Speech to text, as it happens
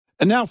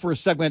And now for a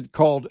segment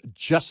called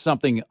Just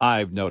Something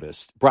I've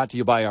Noticed, brought to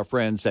you by our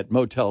friends at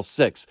Motel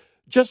 6.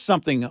 Just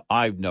something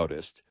I've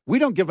noticed. We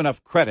don't give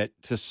enough credit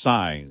to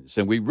signs,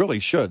 and we really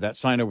should. That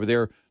sign over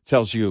there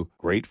tells you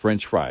great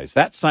French fries.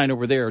 That sign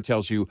over there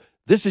tells you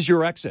this is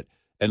your exit.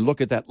 And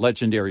look at that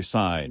legendary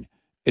sign.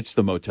 It's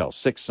the Motel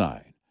 6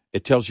 sign.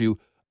 It tells you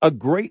a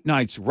great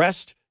night's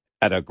rest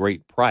at a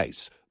great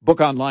price.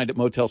 Book online at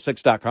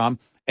motel6.com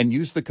and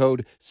use the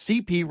code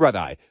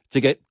CPRedEye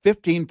to get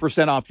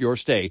 15% off your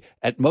stay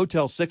at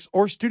Motel 6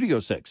 or Studio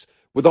 6.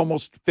 With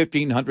almost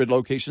 1,500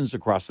 locations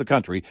across the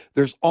country,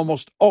 there's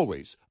almost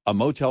always a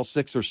Motel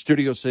 6 or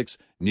Studio 6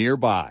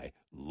 nearby.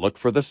 Look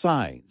for the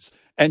signs.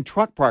 And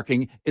truck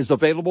parking is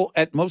available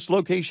at most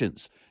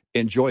locations.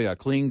 Enjoy a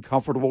clean,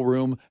 comfortable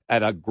room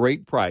at a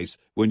great price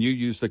when you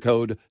use the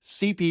code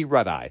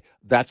CPRedEye.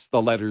 That's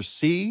the letters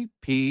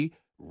CP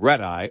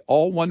Redeye,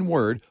 all one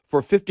word,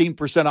 for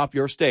 15% off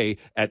your stay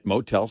at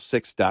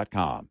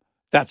motel6.com.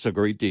 That's a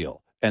great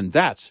deal. And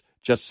that's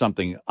just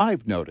something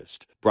I've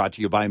noticed. Brought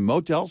to you by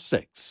Motel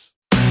 6.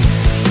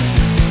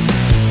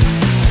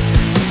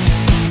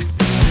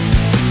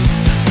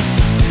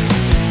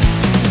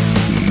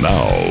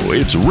 Now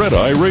it's Red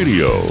Eye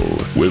Radio,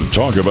 with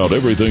talk about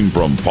everything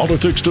from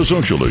politics to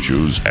social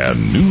issues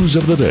and news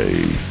of the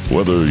day.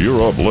 Whether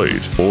you're up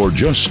late or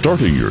just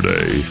starting your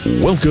day,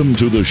 welcome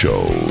to the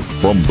show.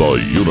 From the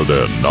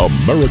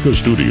Uniden America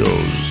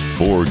Studios,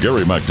 for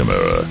Gary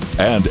McNamara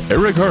and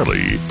Eric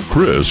Harley,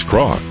 Chris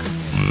Crock.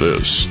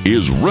 This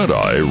is Red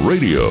Eye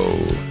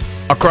Radio.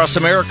 Across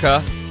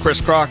America,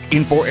 Chris Crock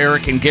in for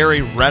Eric and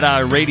Gary, Red Eye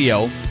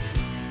Radio.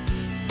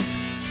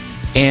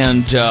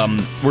 And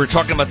we're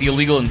talking about the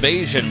illegal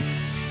invasion.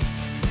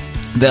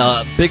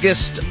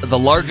 The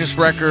largest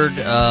record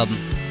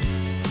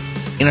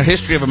in our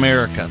history of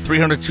America,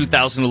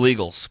 302,000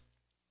 illegals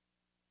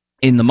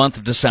in the month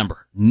of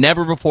December.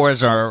 Never before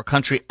has our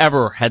country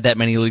ever had that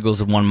many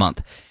illegals in 1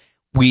 month.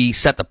 We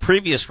set the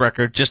previous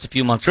record just a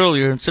few months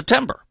earlier in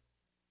September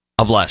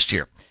of last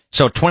year.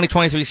 So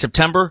 2023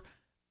 September,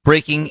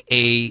 breaking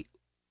the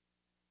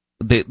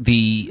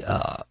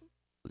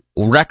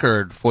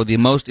record for the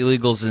most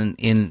illegals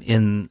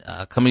in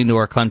coming to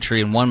our country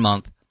in 1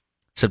 month,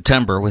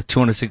 September, with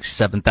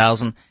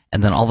 267,000,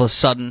 and then all of a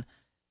sudden,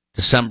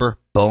 December,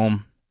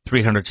 boom,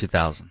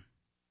 302,000.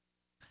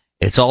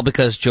 It's all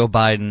because Joe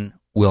Biden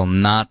will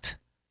not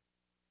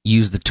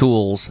use the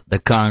tools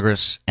that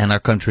Congress and our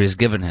country has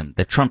given him,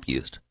 that Trump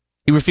used.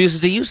 He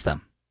refuses to use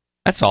them.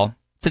 That's all.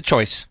 It's a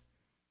choice.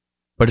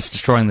 But it's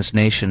destroying this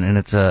nation, and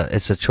it's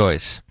a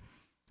choice.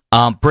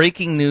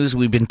 Breaking news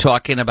we've been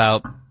talking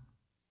about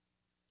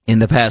in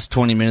the past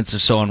 20 minutes or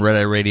so on Red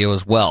Eye Radio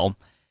as well.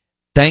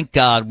 Thank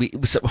God. It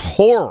was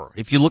horror.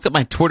 If you look at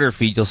my Twitter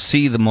feed, you'll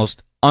see the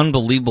most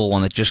unbelievable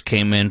one that just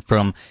came in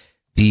from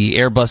the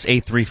Airbus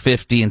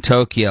A350 in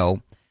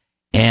Tokyo.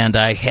 And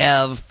I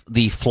have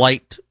the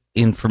flight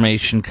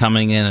information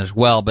coming in as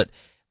well, but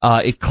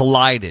it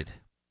collided.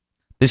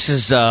 This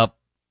is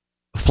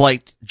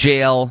flight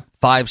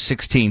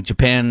JL516,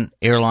 Japan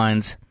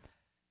Airlines,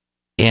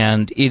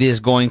 and it was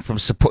going from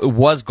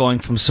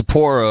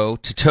Sapporo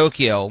to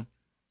Tokyo.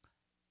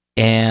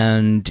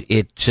 And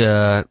it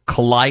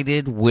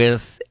collided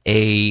with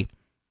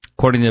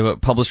according to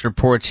published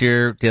reports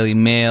here, Daily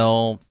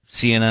Mail,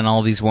 CNN,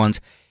 all these ones,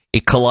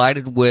 it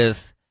collided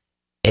with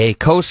a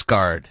Coast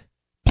Guard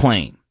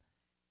plane.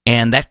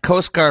 And that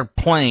Coast Guard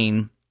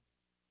plane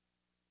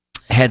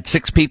had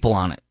 6 people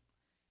on it.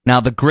 Now,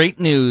 the great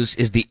news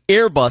is the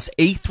Airbus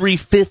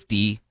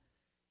A350,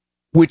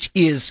 which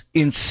is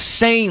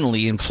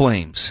insanely in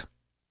flames.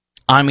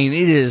 I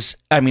mean,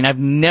 I've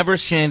never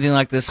seen anything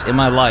like this in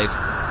my life.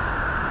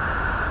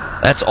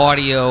 That's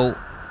audio,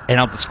 and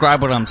I'll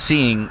describe what I'm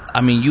seeing.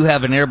 I mean, you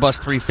have an Airbus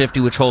 350,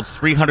 which holds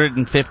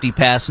 350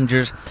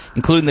 passengers,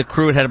 including the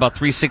crew. It had about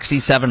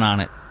 367 on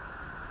it.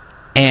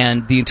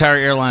 And the entire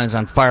airline is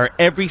on fire.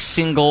 Every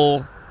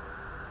single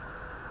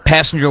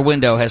passenger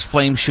window has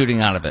flames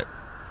shooting out of it.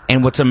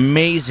 And what's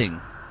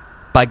amazing,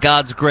 by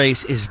God's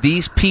grace, is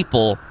these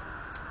people,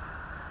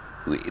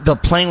 the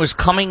plane was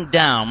coming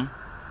down,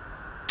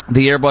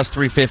 the Airbus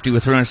 350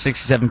 with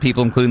 367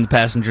 people, including the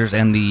passengers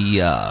and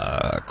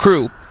the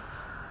crew,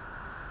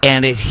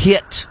 and it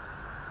hit,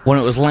 when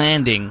it was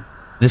landing,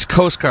 this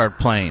Coast Guard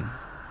plane.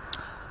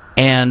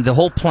 And the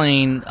whole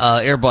plane,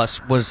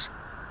 Airbus, was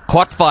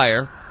caught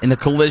fire in the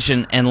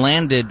collision and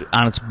landed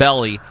on its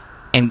belly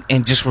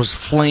and just was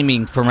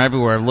flaming from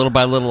everywhere. Little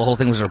by little, the whole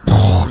thing was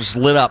just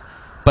lit up.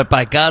 But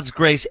by God's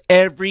grace,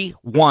 every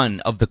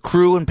one of the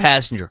crew and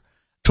passenger,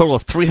 total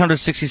of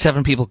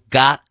 367 people,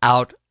 got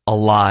out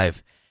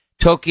alive.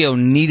 Tokyo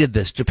needed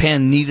this.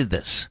 Japan needed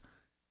this.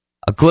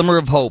 A glimmer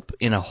of hope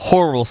in a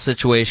horrible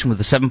situation with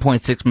a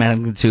 7.6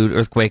 magnitude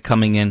earthquake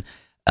coming in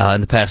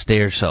the past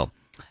day or so.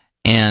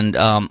 And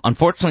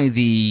unfortunately,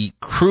 the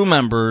crew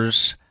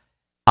members,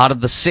 out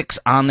of the 6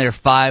 on there,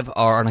 5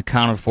 are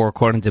unaccounted for,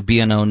 according to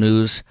BNO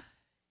News.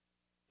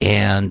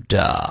 And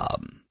I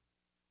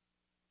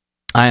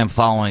am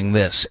following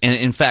this. And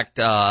in fact,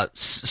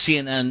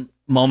 CNN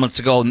moments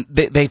ago. And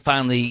they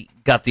finally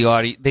got the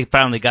audio. They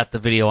finally got the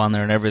video on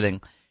there and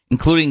everything,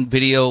 including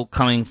video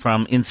coming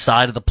from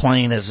inside of the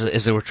plane as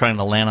they were trying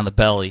to land on the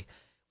belly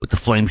with the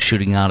flames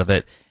shooting out of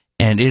it.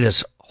 And it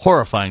is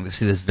horrifying to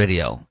see this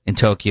video in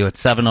Tokyo.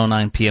 It's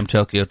 7:09 p.m.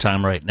 Tokyo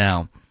time right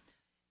now.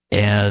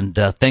 And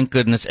thank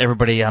goodness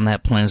everybody on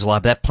that plane is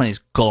alive. That plane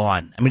is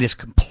gone. I mean, it's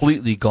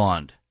completely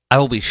gone. I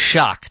will be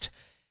shocked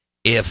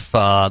if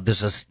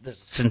there's a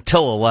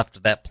scintilla left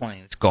of that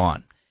plane. It's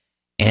gone.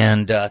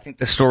 And I think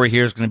the story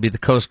here is going to be the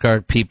Coast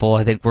Guard people.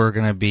 I think we're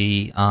going to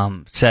be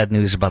sad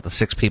news about the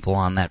 6 people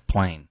on that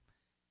plane.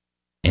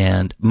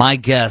 And my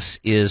guess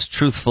is,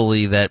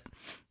 truthfully, that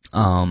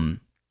in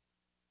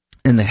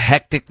the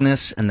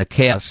hecticness and the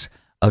chaos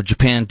of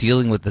Japan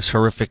dealing with this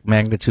horrific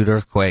magnitude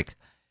earthquake,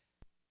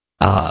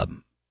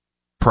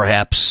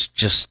 perhaps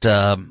just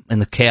in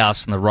the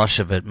chaos and the rush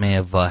of it, may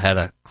have had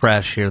a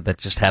crash here that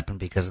just happened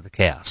because of the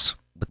chaos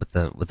with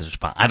the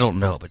response. I don't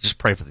know, but just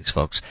pray for these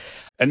folks.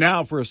 And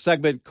now for a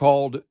segment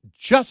called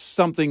Just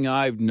Something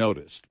I've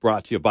Noticed,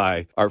 brought to you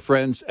by our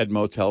friends at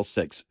Motel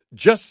 6.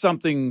 Just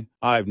something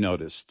I've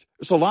noticed.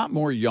 There's a lot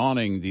more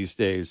yawning these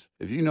days.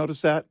 Have you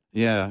noticed that?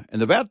 Yeah.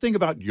 And the bad thing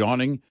about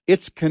yawning,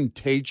 it's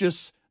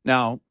contagious.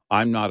 Now,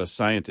 I'm not a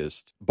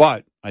scientist,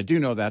 but I do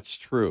know that's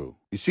true.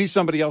 You see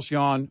somebody else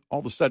yawn, all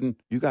of a sudden,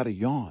 you got to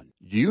yawn.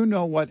 You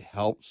know what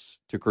helps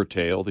to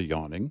curtail the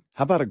yawning?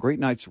 How about a great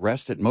night's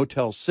rest at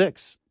Motel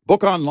 6?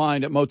 Book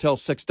online at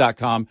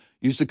motel6.com.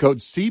 Use the code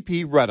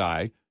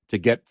CPRedEye to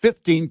get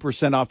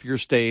 15% off your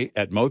stay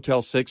at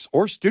Motel 6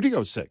 or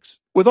Studio 6.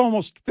 With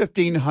almost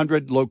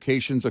 1,500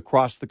 locations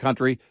across the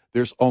country,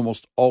 there's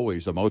almost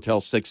always a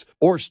Motel 6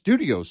 or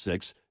Studio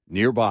 6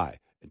 nearby.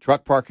 And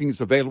truck parking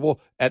is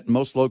available at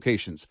most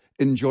locations.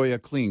 Enjoy a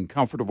clean,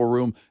 comfortable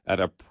room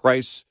at a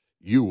price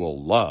you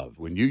will love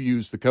when you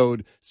use the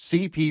code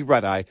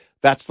CPRedEye.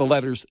 That's the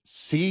letters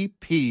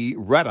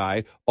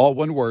CPRedEye, all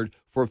one word,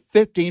 for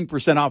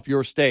 15% off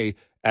your stay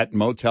at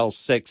Motel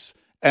 6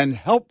 and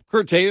help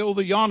curtail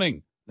the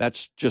yawning.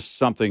 That's just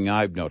something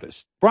I've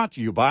noticed. Brought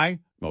to you by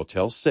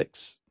Motel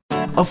 6.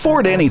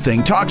 Afford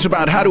Anything talks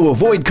about how to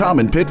avoid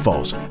common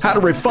pitfalls, how to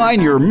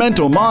refine your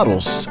mental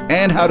models,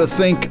 and how to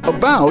think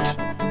about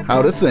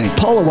how to think.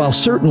 Paula, while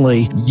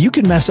certainly you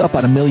can mess up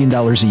on $1 million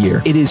a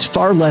year, it is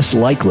far less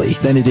likely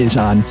than it is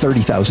on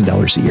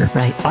 $30,000 a year.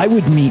 Right. I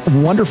would meet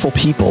wonderful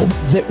people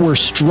that were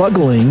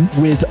struggling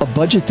with a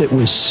budget that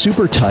was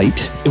super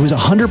tight. It was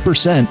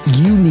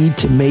 100% you need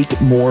to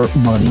make more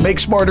money. Make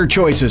smarter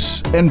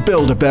choices and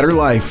build a better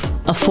life.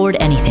 Afford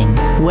Anything,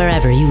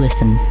 wherever you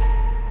listen.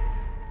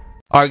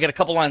 All right, we got a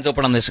couple lines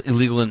open on this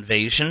illegal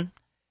invasion.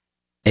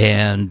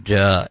 And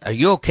are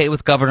you okay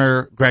with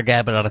Governor Greg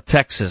Abbott out of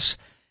Texas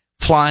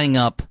flying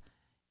up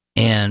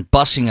and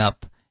bussing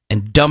up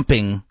and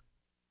dumping,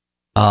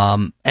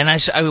 and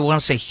I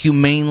want to say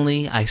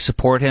humanely, I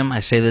support him, I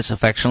say this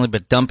affectionately,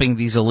 but dumping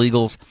these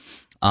illegals,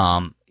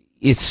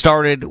 it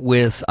started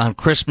with on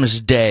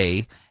Christmas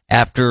Day,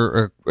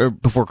 after, or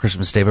before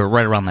Christmas Day, but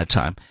right around that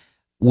time,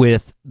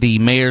 with the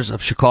mayors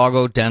of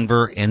Chicago,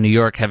 Denver, and New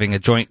York having a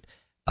joint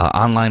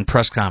online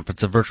press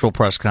conference, a virtual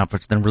press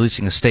conference, then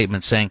releasing a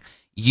statement saying,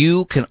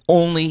 you can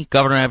only,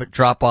 Governor Abbott,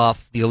 drop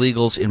off the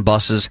illegals in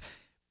buses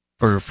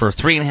for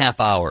 3.5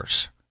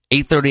 hours,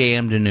 8:30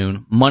 a.m. to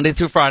noon, Monday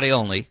through Friday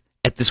only,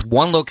 at this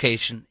one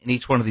location in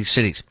each one of these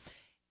cities.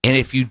 And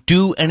if you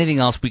do anything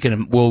else, we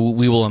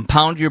will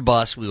impound your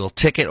bus, we will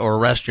ticket or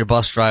arrest your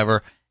bus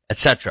driver,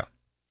 etc.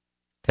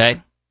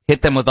 Okay?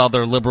 Hit them with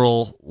other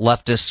liberal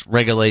leftist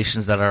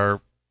regulations that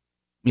are,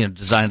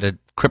 designed to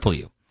cripple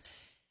you.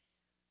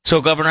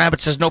 So Governor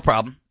Abbott says no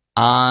problem.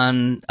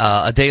 On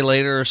a day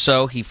later or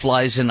so, he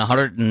flies in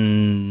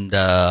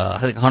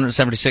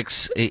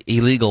 176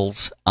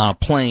 illegals on a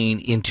plane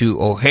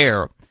into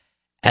O'Hare,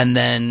 and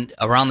then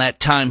around that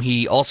time,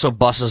 he also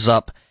buses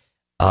up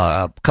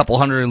a couple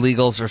hundred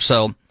illegals or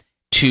so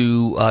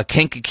to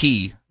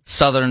Kankakee,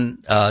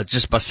 southern,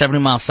 just about 70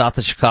 miles south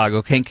of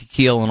Chicago,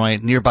 Kankakee, Illinois,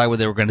 nearby where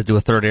they were going to do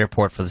a third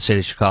airport for the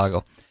city of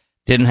Chicago.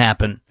 Didn't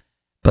happen.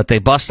 But they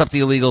bust up the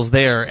illegals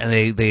there, and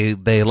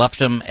they left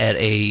them at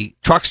a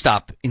truck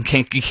stop in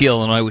Kankakee,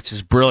 Illinois, which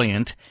is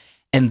brilliant.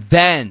 And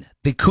then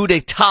the coup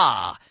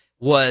d'etat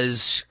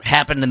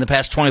happened in the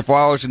past 24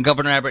 hours, and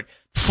Governor Abbott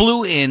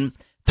flew in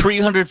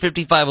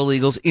 355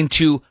 illegals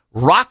into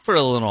Rockford,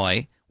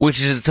 Illinois, which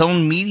is its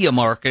own media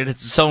market.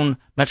 It's its own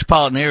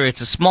metropolitan area.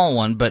 It's a small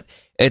one, but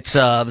that's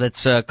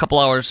a couple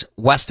hours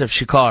west of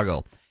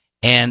Chicago.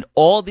 And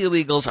all the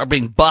illegals are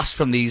being bussed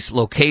from these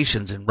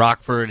locations in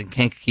Rockford and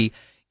Kankakee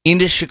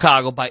into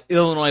Chicago by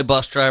Illinois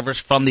bus drivers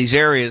from these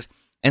areas,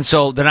 and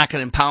so they're not going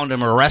to impound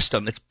them or arrest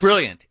them. It's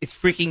brilliant. It's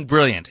freaking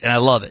brilliant, and I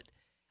love it.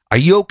 Are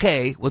you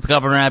okay with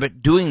Governor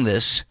Abbott doing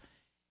this?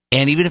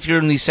 And even if you're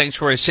in these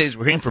sanctuary cities,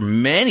 we're hearing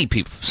from many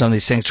people from some of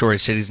these sanctuary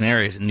cities and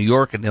areas in New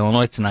York and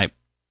Illinois tonight,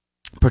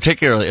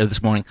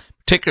 this morning,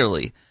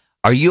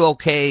 are you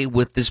okay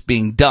with this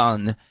being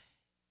done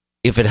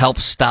if it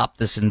helps stop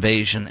this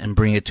invasion and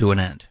bring it to an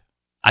end?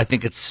 I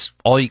think it's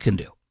all you can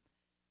do.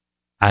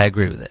 I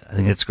agree with it. I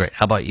think it's great.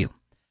 How about you?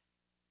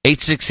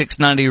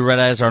 866-90 Red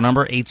Eye is our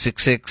number,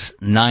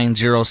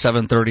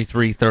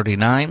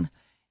 866-907-3339.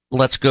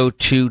 Let's go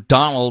to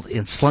Donald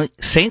in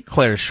St.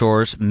 Clair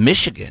Shores,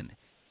 Michigan.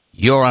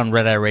 You're on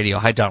Red Eye Radio.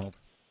 Hi, Donald.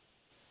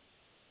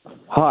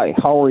 Hi,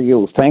 how are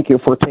you? Thank you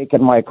for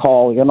taking my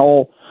call. You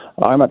know,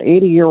 I'm an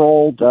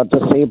 80-year-old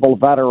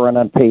disabled veteran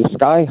and pay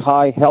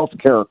sky-high health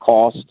care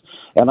costs,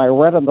 and I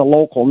read in the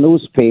local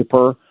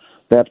newspaper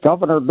that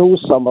Governor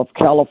Newsom of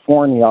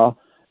California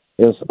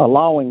is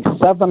allowing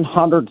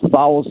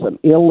 700,000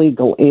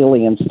 illegal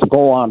aliens to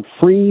go on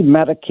free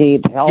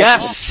Medicaid health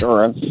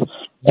insurance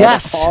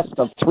at a cost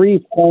of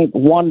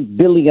 $3.1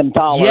 billion to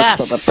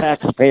the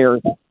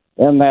taxpayers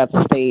in that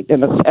state,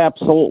 and it's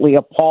absolutely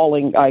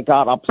appalling. I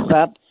got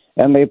upset,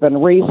 and they've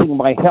been raising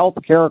my health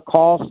care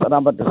costs, and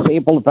I'm a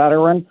disabled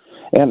veteran,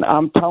 and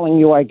I'm telling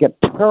you, I get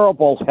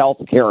terrible health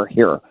care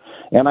here,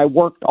 and I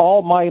worked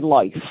all my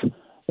life,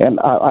 and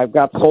I've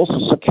got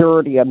Social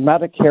Security and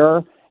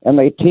Medicare, and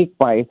they take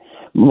my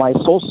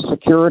Social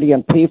Security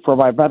and pay for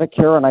my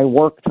Medicare, and I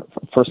worked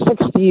for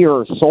 60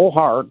 years so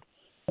hard,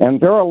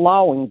 and they're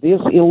allowing these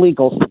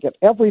illegals to get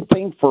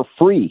everything for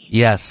free.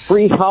 Yes.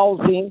 Free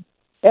housing,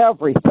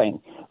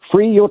 everything.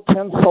 Free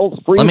utensils,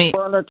 free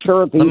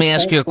furniture. Let me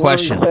ask you a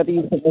question.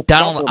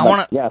 Donald, I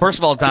want to, first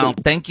of all,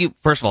 Donald, thank you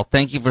for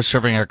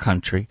serving our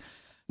country.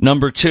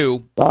 Number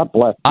two, God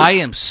bless you. I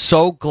am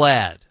so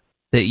glad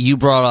that you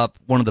brought up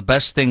one of the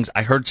best things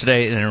I heard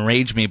today, and it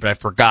enraged me, but I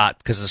forgot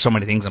because there's so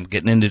many things I'm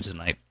getting into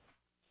tonight.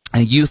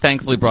 And you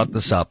thankfully brought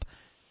this up,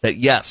 that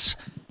yes,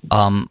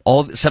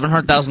 all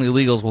 700,000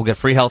 illegals will get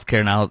free health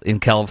care now in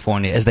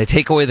California as they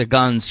take away the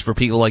guns for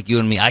people like you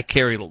and me. I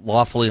carry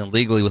lawfully and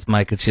legally with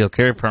my concealed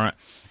carry permit,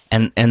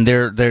 and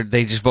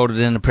they just voted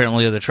in.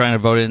 Apparently, they're trying to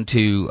vote in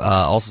to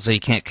also say you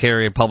can't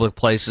carry in public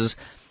places.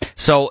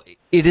 So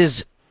it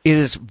is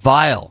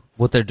vile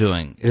what they're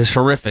doing. It is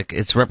horrific.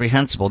 It's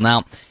reprehensible.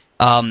 Now,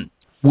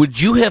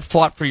 would you have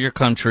fought for your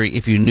country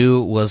if you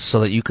knew it was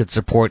so that you could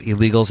support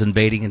illegals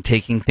invading and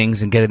taking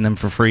things and getting them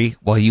for free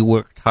while you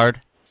worked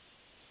hard?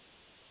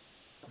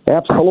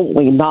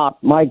 Absolutely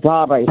not. My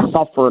God, I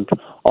suffered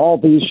all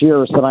these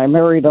years, and I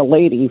married a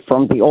lady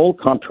from the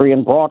old country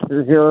and brought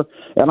her here,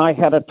 and I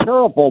had a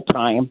terrible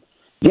time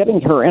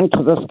getting her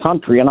into this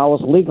country, and I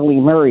was legally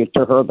married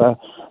to her.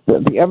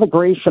 The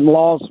immigration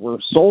laws were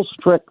so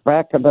strict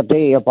back in the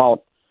day,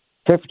 about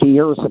 50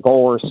 years ago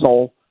or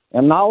so,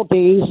 and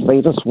nowadays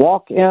they just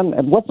walk in,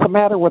 and what's the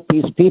matter with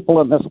these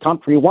people in this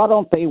country? Why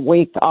don't they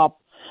wake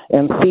up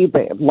and see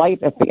the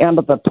light at the end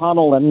of the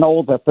tunnel and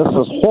know that this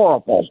is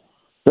horrible?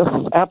 This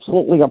is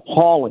absolutely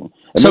appalling.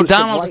 And so, they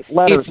Donald, write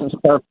letters and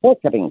start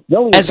picketing.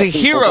 As a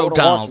hero,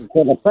 Donald,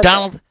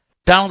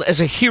 as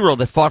a hero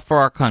that fought for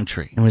our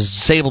country and was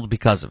disabled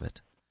because of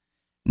it,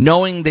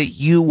 knowing that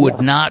you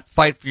would not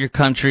fight for your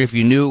country if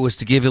you knew it was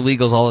to give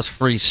illegals all this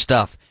free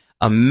stuff,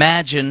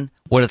 imagine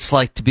what it's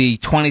like to be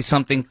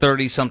 20-something,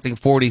 30-something,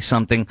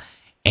 40-something,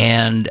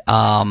 and,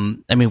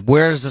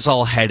 where is this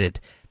all headed?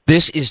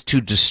 This is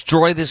to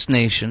destroy this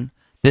nation.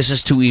 This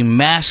is to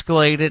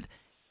emasculate it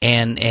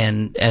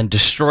and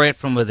destroy it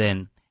from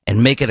within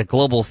and make it a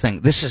global thing.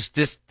 This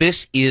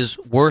is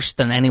worse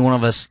than any one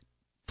of us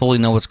fully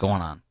know what's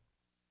going on.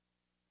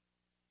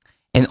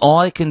 And all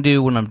I can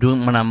do when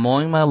I'm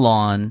mowing my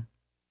lawn,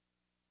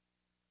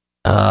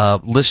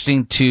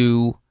 listening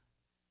to,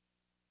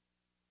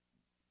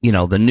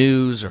 the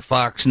news or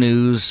Fox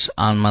News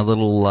on my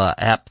little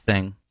app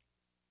thing,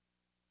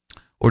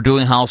 or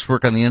doing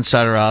housework on the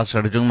inside or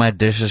outside, or doing my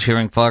dishes,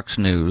 hearing Fox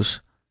News,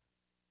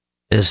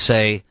 is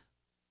say,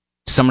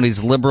 some of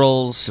these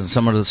liberals and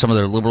some of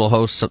their liberal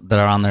hosts that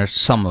are on there,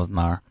 some of them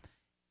are,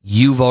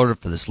 you voted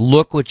for this.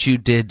 Look what you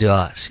did to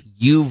us.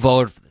 You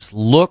voted for this.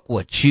 Look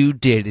what you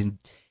did, and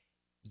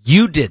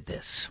you did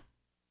this.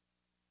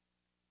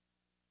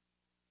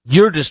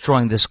 You're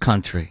destroying this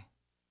country.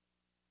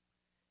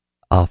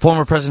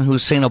 Former President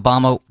Hussein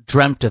Obama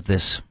dreamt of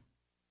this.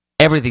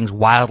 Everything's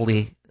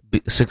wildly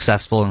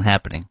successful and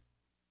happening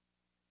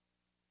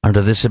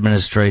under this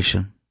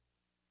administration,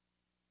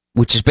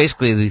 which is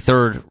basically the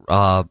third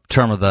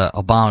term of the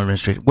Obama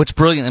administration. What's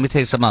brilliant, let me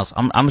tell you something else.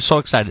 I'm so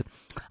excited.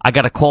 I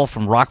got a call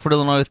from Rockford,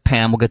 Illinois with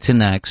Pam. We'll get to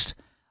next.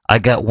 I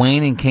got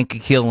Wayne in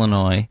Kankakee,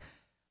 Illinois.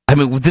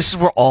 This is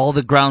where all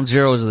the ground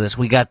zeros of this.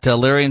 We got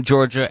Larry in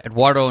Georgia,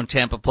 Eduardo in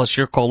Tampa, plus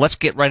your call. Let's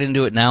get right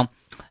into it now.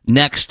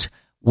 Next,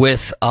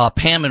 with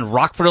Pam in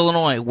Rockford,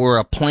 Illinois, where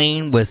a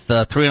plane with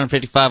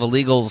 355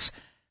 illegals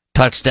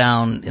touched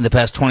down in the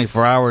past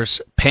 24 hours.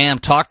 Pam,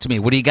 talk to me.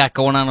 What do you got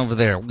going on over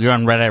there? You're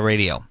on Red Eye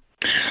Radio.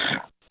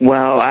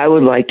 Well, I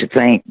would like to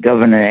thank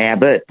Governor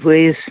Abbott,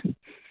 please,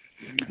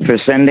 for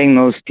sending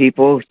those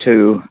people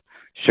to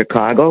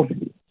Chicago,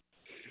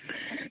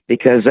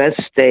 because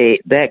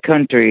that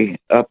country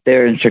up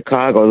there in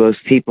Chicago, those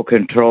people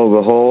control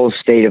the whole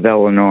state of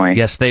Illinois.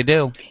 Yes, they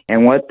do.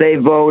 And what they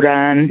vote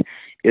on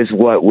is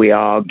what we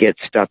all get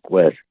stuck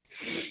with.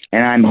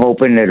 And I'm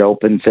hoping it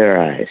opens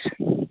their eyes.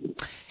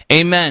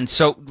 Amen.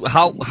 So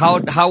how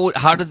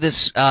did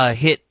this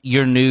hit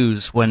your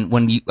news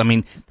when you,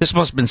 this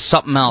must have been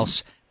something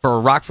else for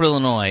Rockford,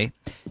 Illinois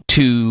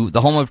to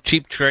the home of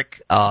Cheap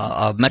Trick,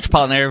 a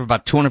metropolitan area of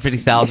about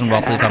 250,000,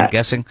 roughly, if I'm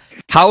guessing.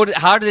 How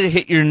did it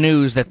hit your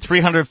news that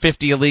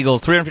 350 illegals,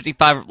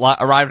 355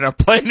 arrived on a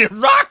plane in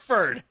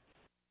Rockford?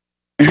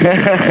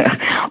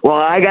 Well,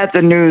 I got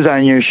the news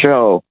on your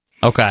show.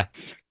 Okay.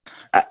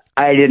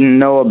 I didn't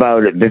know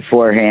about it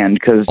beforehand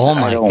because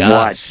I don't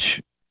watch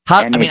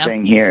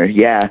anything here.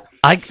 Yeah.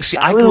 I was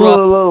a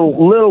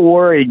little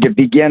worried to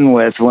begin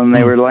with when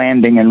they were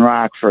landing in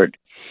Rockford.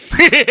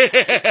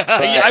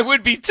 I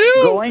would be too.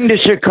 Going to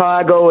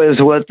Chicago is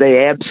what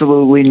they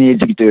absolutely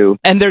need to do.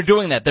 And they're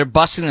doing that. They're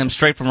busing them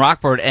straight from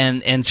Rockford,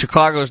 and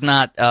Chicago's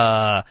not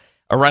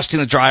arresting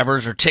the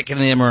drivers or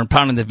ticketing them or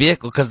impounding the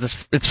vehicle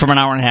because it's from an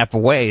hour and a half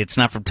away. It's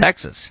not from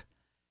Texas.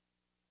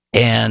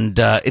 And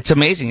it's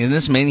amazing. Isn't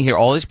this amazing? Here,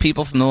 all these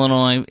people from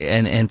Illinois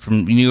and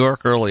from New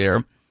York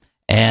earlier,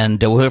 and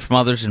we'll hear from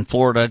others in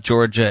Florida,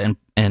 Georgia,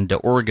 and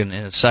Oregon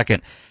in a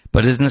second.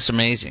 But isn't this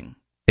amazing?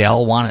 They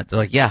all want it. They're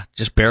like, yeah,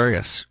 just bury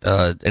us.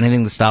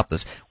 Anything to stop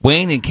this.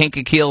 Wayne in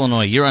Kankakee,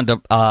 Illinois. You're on Red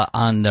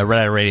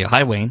Eye Radio.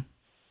 Hi, Wayne.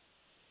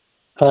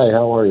 Hi,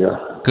 how are you?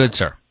 Good,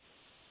 sir.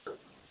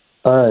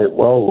 All right.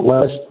 Well,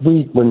 last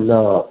week when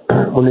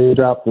they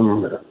dropped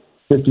them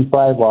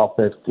 55 off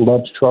at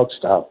Love's Truck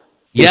Stop,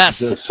 yes,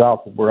 just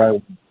south of where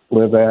I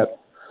live at,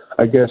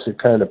 I guess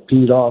it kind of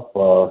peed off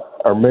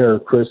our mayor,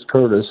 Chris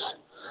Curtis.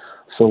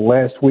 So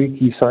last week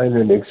he signed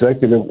an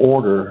executive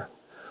order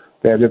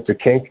that if the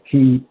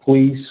Kankakee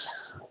police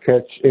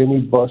catch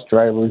any bus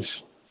drivers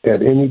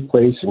at any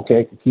place in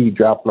Kankakee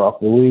dropping off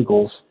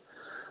illegals,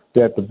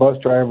 that the bus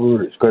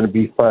driver is going to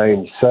be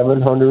fined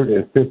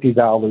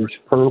 $750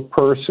 per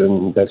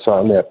person that's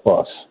on that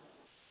bus.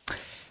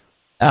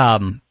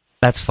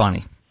 That's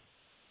funny.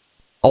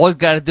 All I've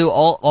got to do,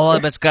 all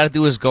I've got to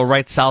do is go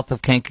right south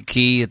of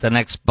Kankakee at the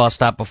next bus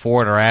stop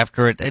before it or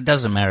after it. It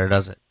doesn't matter,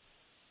 does it?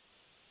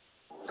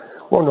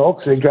 Well, no,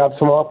 because they dropped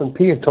some off in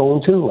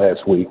Peatone too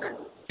last week.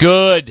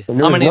 Good.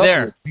 How many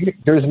there?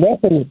 There's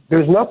nothing in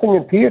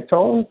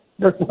Peatone.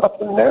 There's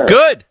nothing there.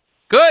 Good.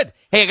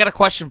 Hey, I got a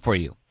question for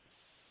you.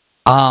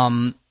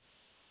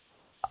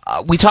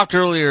 We talked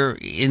earlier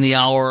in the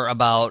hour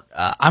about,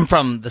 I'm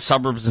from the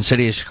suburbs and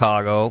city of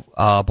Chicago,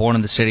 born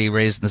in the city,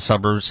 raised in the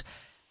suburbs.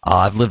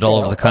 I've lived all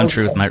over the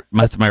country with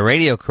my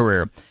radio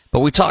career.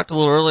 But we talked a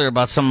little earlier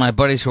about some of my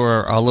buddies who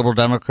are liberal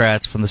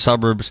Democrats from the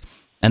suburbs,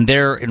 and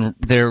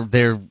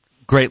they're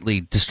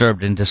greatly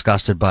disturbed and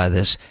disgusted by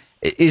this.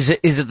 Is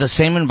it the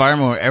same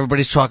environment where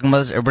everybody's talking about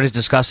this, everybody's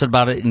disgusted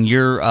about it in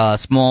your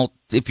small,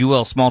 if you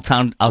will, small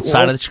town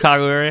outside of the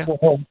Chicago area?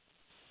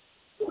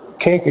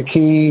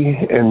 Kankakee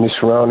and the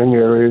surrounding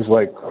areas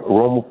like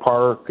Roma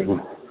Park and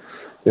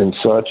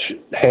such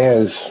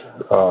has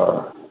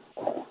a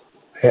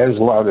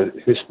lot of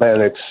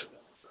Hispanics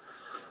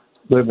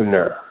living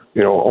there.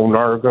 You know,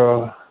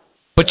 Onarga.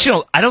 But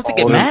I don't think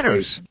it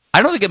matters.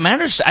 I don't think it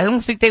matters. I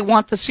don't think they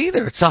want this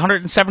either. It's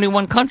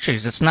 171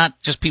 countries. It's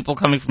not just people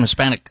coming from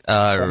Hispanic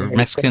or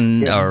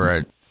Mexican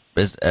or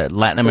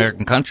Latin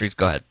American countries.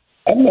 Go ahead.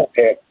 I'm not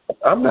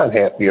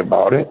happy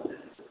about it.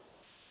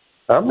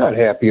 Well,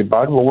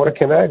 what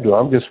can I do?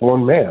 I'm just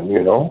one man,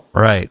 you know.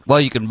 Right.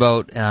 Well, you can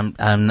vote, and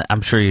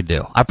I'm sure you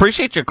do. I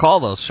appreciate your call,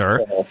 though,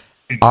 sir.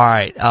 All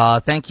right.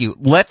 Thank you.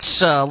 Let's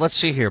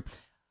see here.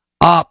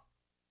 Let's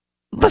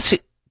see.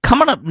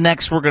 Coming up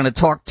next, we're going to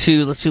talk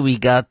to, we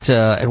got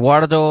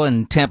Eduardo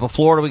in Tampa,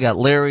 Florida. We got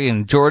Larry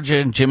in Georgia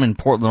and Jim in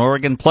Portland,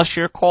 Oregon. Plus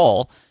your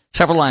call.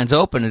 Several lines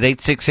open at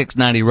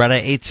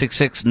 866-90-RED-I,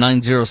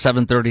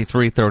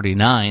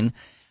 866-907-3339.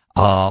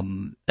 Are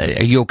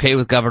you okay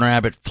with Governor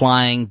Abbott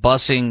flying,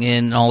 busing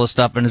in, all this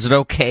stuff? And is it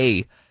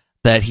okay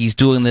that he's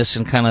doing this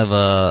in kind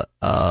of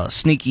a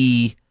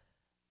sneaky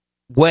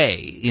way?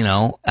 You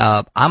know,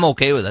 I'm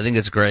okay with it. I think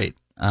it's great.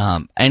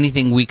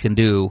 Anything we can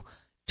do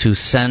to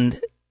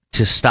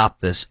stop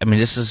this. I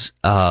mean, this is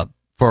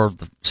for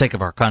the sake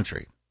of our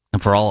country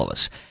and for all of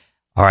us.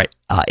 All right,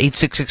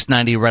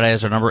 866-90-RED-I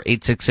is our number,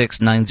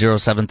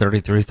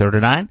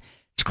 866-907-3339.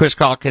 It's Chris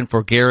Calkin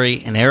for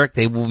Gary and Eric.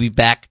 They will be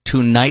back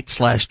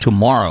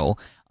tonight/tomorrow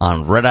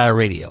on Red Eye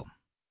Radio.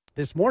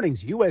 This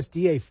morning's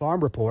USDA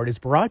Farm Report is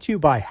brought to you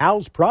by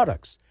House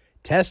Products.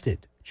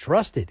 Tested,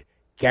 trusted,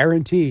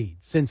 guaranteed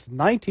since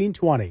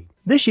 1920.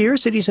 This year,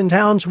 cities and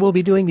towns will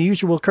be doing the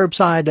usual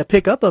curbside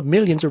pickup of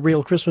millions of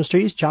real Christmas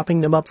trees,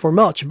 chopping them up for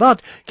mulch.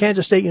 But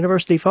Kansas State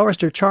University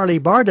forester Charlie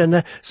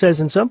Barden says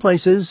in some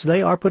places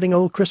they are putting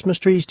old Christmas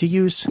trees to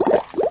use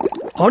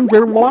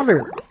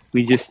underwater.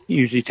 We just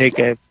usually take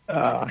a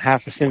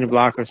half a cinder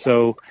block or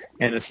so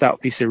and a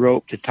stout piece of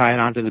rope to tie it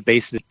onto the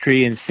base of the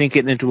tree and sink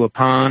it into a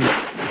pond.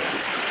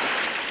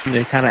 And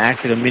it kind of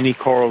acts like a mini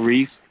coral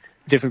reef.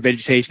 Different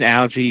vegetation,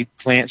 algae,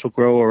 plants will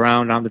grow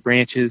around on the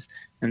branches,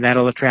 and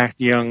that'll attract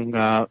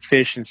young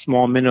fish and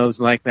small minnows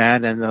like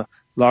that, and the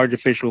larger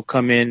fish will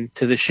come in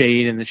to the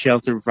shade and the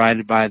shelter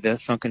provided by the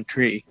sunken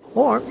tree.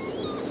 Or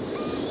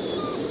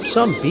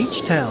some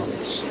beach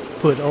towns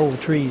put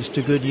old trees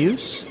to good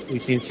use.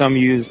 We've seen some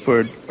used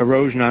for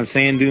erosion on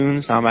sand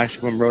dunes. I'm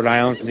actually from Rhode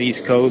Island, from the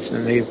East Coast,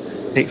 and they've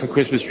take some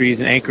Christmas trees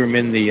and anchor them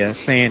in the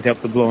sand to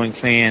help the blowing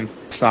sand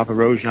stop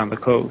erosion on the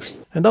coast.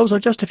 And those are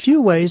just a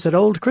few ways that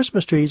old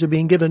Christmas trees are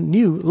being given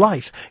new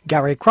life.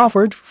 Gary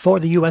Crawford for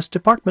the U.S.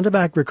 Department of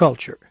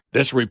Agriculture.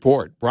 This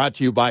report brought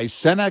to you by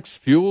Cenex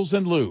Fuels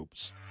and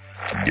Lubes.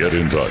 Get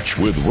in touch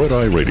with Red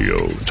Eye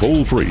Radio,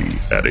 toll free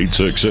at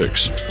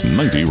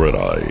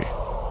 866-90-RED-EYE.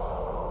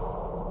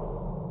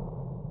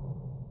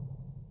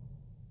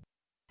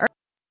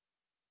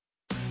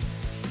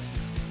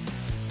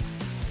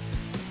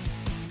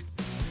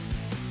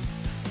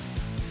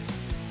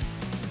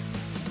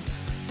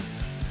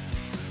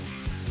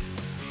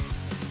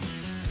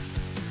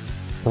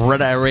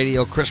 Red Eye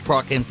Radio, Chris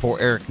Crock in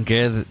for Eric and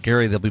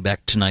Gary. They'll be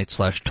back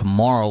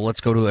tonight/tomorrow.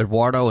 Let's go to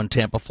Eduardo in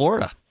Tampa,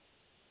 Florida.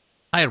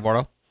 Hi,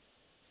 Eduardo.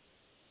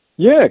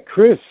 Yeah,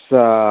 Chris.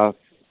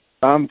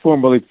 I'm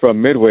formerly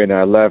from Midway, and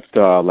I left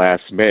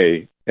last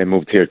May and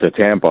moved here to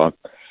Tampa.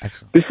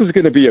 Excellent. This is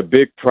going to be a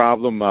big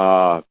problem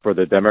for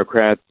the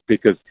Democrats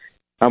because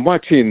I'm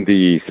watching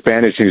the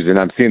Spanish news, and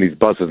I'm seeing these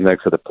buses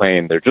next to the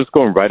plane. They're just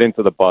going right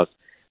into the bus,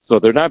 so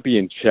they're not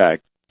being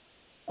checked.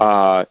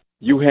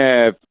 You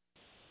have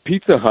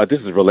Pizza Hut,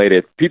 this is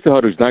related. Pizza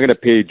Hut, who's not going to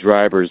pay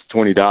drivers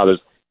 $20,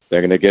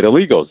 they're going to get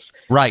illegals.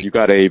 Right. You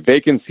got a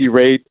vacancy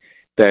rate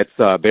that's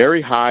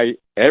very high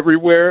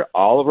everywhere,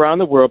 all around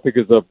the world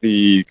because of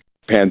the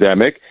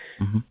pandemic.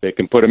 Mm-hmm. They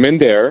can put them in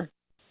there.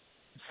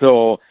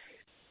 So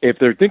if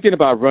they're thinking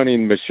about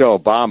running Michelle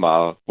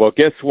Obama, well,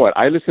 guess what?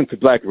 I listen to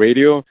Black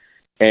radio,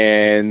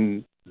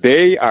 and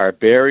they are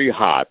very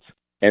hot.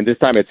 And this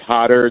time it's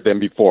hotter than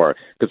before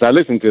because I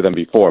listened to them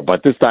before,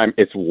 but this time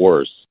it's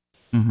worse.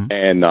 Mm-hmm.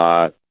 And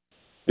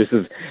this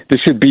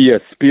should be a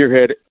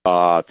spearhead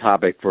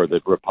topic for the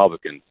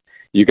Republicans.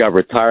 You got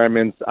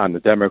retirements on the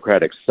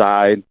Democratic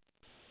side.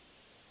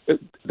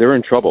 They're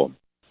in trouble.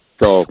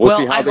 So we'll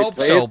see how I they hope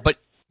play so. it. But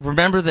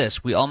remember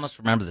this: we all must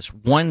remember this.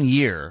 1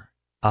 year,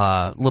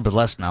 a little bit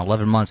less now,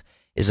 11 months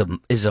is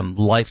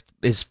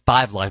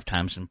 5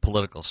 lifetimes in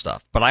political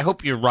stuff. But I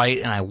hope you're right,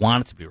 and I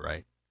want it to be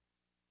right.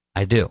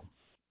 I do,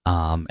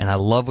 and I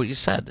love what you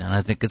said, and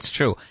I think it's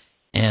true.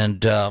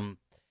 And you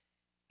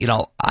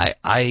know,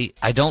 I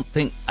don't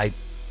think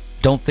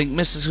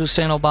Mrs.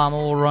 Hussein Obama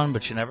will run,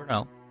 but you never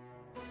know.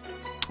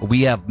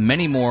 We have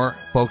many more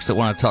folks that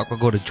want to talk. We'll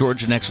go to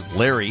Georgia next with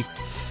Larry.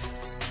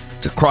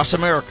 It's Across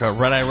America,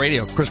 Red Eye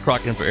Radio. Chris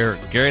Crock in for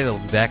Eric and Gary. They'll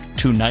be back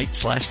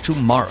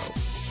tonight/tomorrow.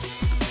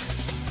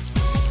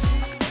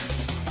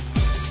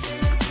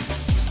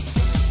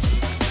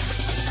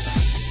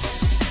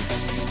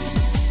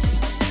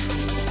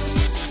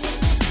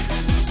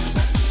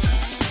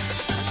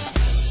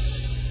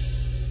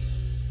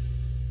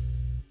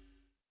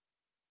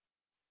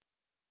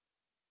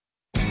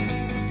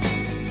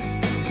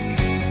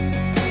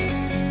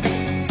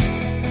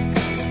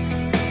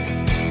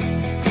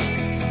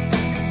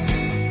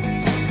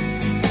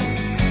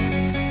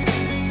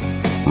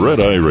 Red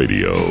Eye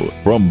Radio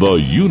from the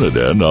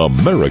Uniden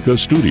America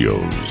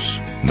Studios.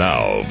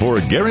 Now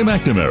for Gary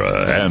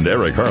McNamara and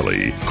Eric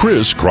Harley,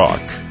 Chris Crock.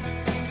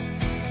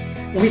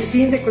 We've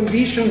seen the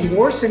conditions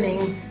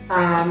worsening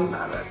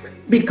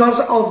because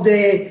of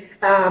the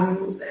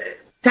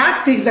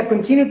tactics that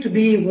continue to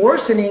be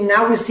worsening.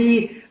 Now we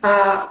see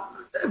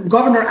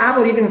Governor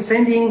Abbott even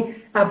sending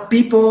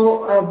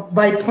people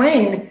by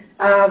plane,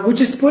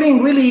 which is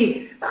putting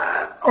really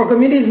our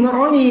communities not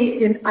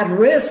only at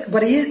risk,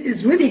 but it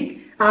is really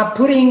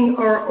putting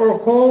our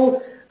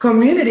whole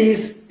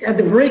communities at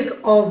the brink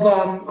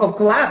of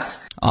collapse.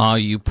 Oh,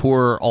 you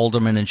poor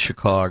alderman in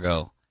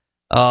Chicago.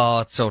 Oh,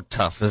 it's so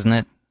tough, isn't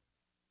it?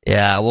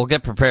 Yeah, well,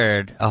 get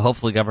prepared.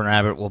 Hopefully Governor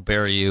Abbott will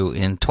bury you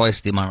in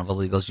twice the amount of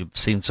illegals you've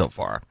seen so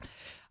far.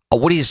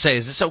 What do you say?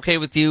 Is this okay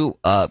with you?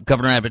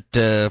 Governor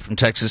Abbott from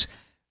Texas,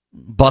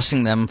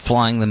 busing them,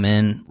 flying them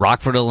in,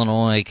 Rockford,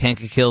 Illinois,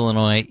 Kankakee,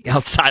 Illinois,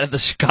 outside of the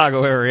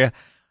Chicago area,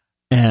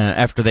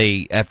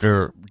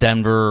 after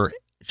Denver,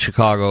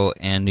 Chicago,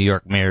 and New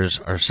York mayors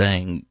are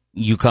saying,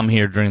 you come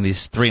here during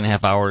these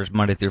 3.5 hours,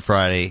 Monday through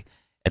Friday,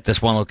 at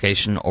this one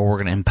location, or we're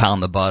going to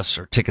impound the bus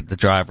or ticket the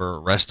driver,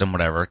 arrest him,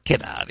 whatever.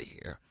 Get out of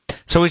here.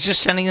 So he's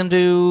just sending them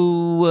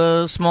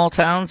to small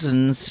towns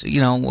and,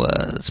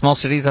 small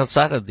cities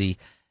outside of the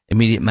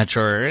immediate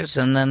metro areas,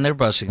 and then they're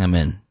busing them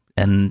in.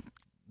 And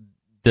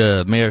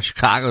the mayor of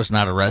Chicago's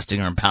not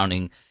arresting or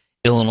impounding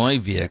Illinois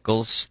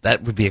vehicles.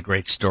 That would be a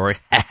great story.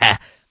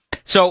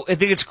 So I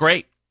think it's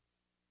great.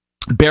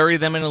 Bury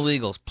them in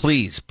illegals.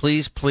 Please,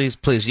 please, please,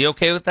 please. You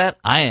okay with that?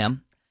 I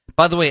am.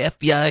 By the way,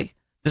 FBI,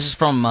 this is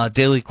from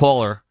Daily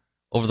Caller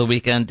over the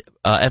weekend.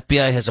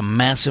 FBI has a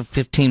massive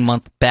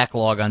 15-month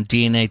backlog on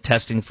DNA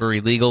testing for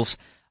illegals.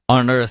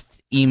 Unearthed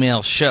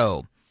email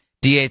show.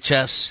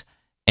 DHS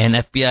and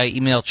FBI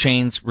email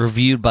chains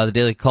reviewed by the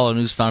Daily Caller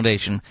News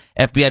Foundation.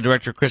 FBI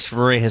Director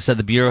Christopher Wray has said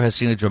the Bureau has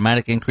seen a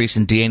dramatic increase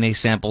in DNA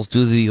samples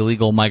due to the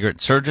illegal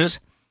migrant surges.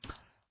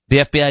 The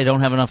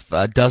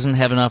FBI doesn't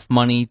have enough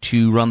money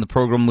to run the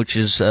program, which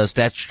is a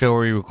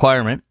statutory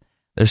requirement.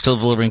 They're still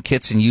delivering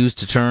kits and used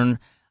to turn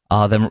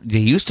They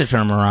used to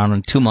turn them around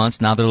in 2 months.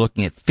 Now they're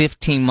looking at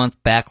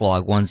 15-month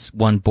backlog,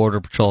 one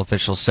Border Patrol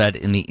official said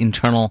in the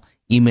internal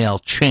email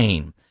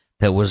chain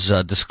that was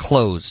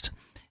disclosed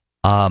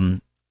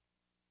in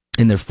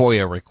their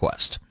FOIA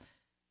request.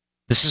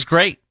 This is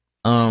great.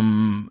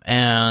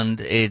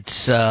 And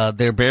it's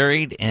they're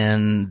buried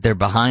and they're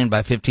behind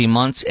by 15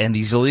 months. And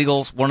these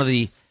illegals, one of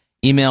the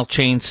email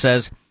chains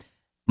says,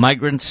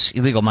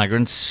 illegal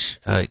migrants,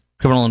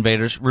 criminal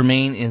invaders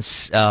remain in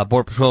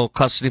Border Patrol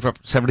custody for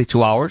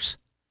 72 hours.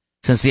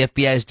 Since the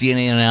FBI's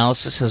DNA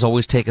analysis has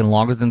always taken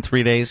longer than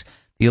 3 days,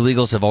 the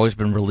illegals have always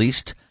been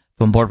released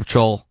from Border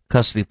Patrol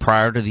custody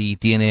prior to the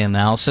DNA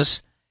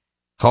analysis.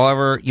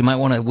 However, you might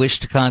want to wish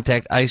to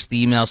contact ICE,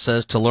 the email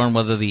says, to learn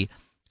whether the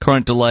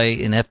current delay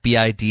in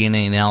FBI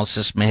DNA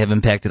analysis may have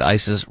impacted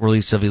ICE's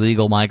release of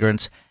illegal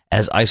migrants,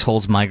 as ICE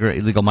holds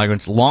illegal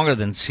migrants longer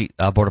than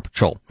Border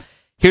Patrol.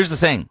 Here's the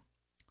thing.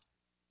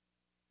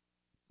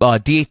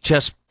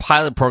 DHS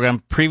pilot program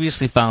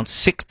previously found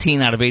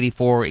 16 out of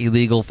 84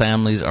 illegal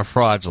families are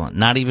fraudulent,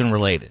 not even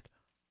related.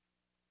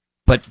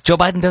 But Joe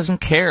Biden doesn't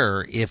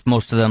care if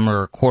most of them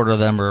or a quarter of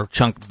them or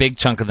big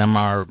chunk of them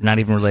are not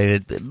even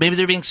related. Maybe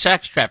they're being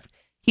sex trafficked.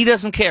 He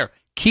doesn't care.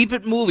 Keep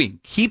it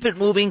moving. Keep it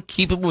moving.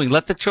 Keep it moving.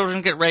 Let the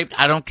children get raped.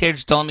 I don't care.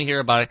 Just don't let me hear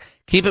about it.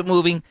 Keep it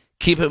moving.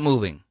 Keep it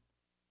moving.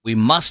 We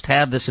must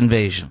have this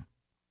invasion.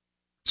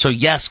 So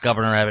yes,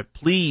 Governor Abbott,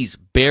 please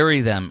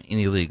bury them in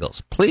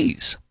illegals.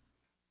 Please.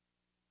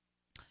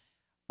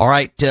 All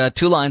right, 2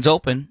 lines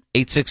open.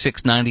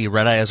 866-90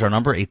 Red Eye is our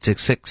number.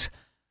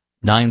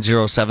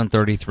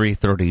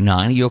 866-907-3339.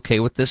 Are you okay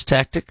with this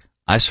tactic?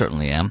 I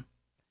certainly am.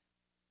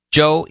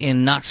 Joe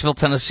in Knoxville,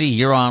 Tennessee.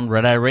 You're on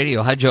Red Eye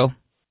Radio. Hi, Joe.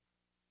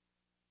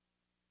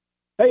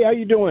 Hey, how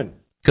you doing?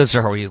 Good,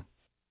 sir. How are you?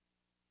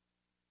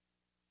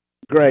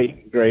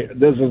 Great.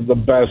 This is the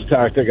best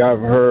tactic I've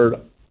heard.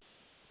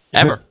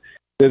 Ever.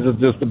 This is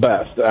just the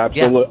best.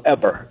 Absolutely, yeah.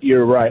 Ever.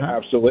 You're right.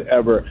 Absolutely,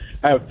 ever.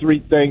 I have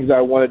 3 things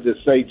I wanted to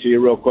say to you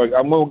real quick.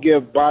 I'm going to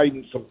give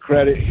Biden some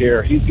credit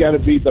here. He's got to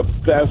be the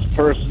best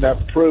person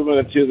that's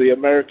proven to the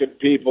American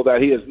people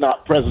that he is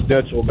not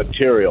presidential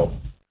material.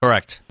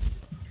 Correct.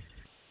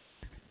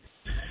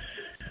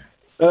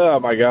 Oh,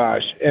 my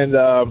gosh. And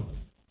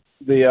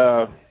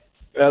the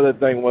other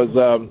thing was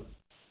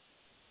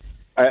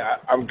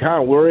I'm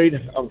kind of worried.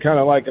 I'm kind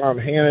of like on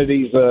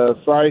Hannity's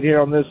side here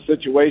on this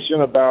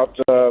situation about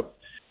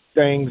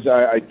things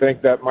I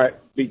think that might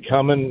be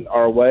coming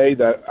our way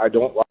that I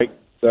don't like,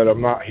 that I'm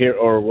not here,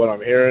 or what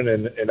I'm hearing,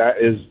 and that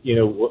is,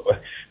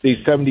 these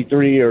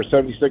 73 or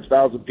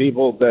 76,000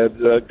 people that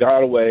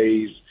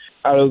gotaways.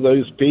 Out of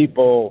those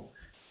people,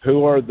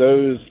 who are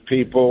those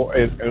people,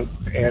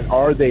 and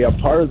are they a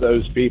part of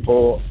those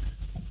people?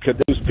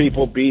 Could those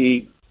people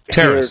be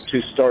terrorists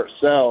here to start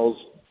cells?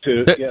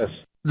 Yes.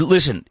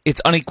 Listen, it's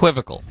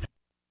unequivocal.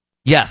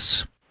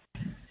 Yes.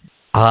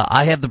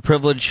 I have the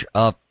privilege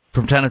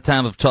from time to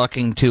time of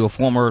talking to a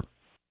former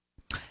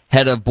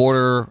head of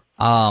border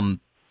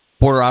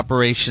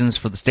operations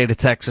for the state of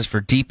Texas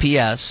for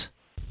DPS,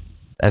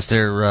 that's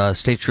their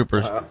state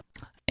troopers,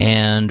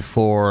 and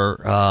for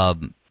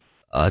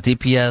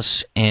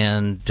DPS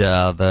and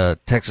the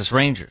Texas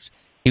Rangers.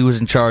 He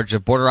was in charge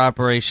of border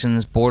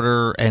operations,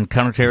 border and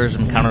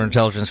counterterrorism,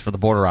 counterintelligence for the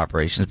border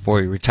operations before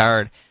he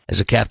retired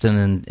as a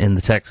captain in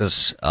the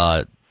Texas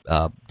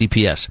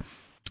DPS.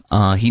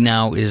 He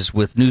now is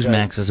with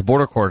Newsmax as a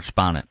border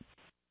correspondent,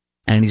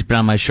 and he's been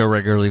on my show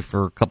regularly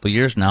for a couple of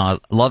years now. I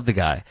love the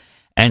guy.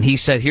 And he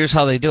said, here's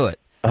how they do it.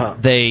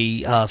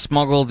 They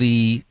smuggle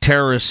the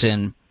terrorists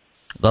in,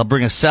 they'll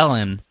bring a cell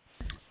in,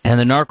 and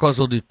the narcos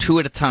will do 2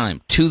 at a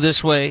time. 2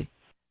 this way.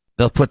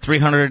 They'll put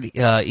 300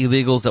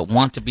 illegals that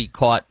want to be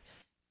caught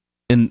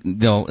in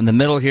the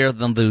middle here.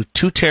 They'll do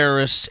 2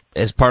 terrorists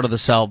as part of the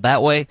cell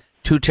that way,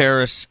 2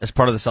 terrorists as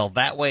part of the cell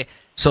that way.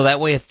 So that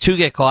way, if 2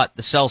 get caught,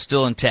 the cell's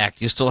still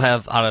intact. You still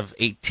have, out of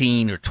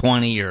 18 or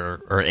 20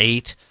 or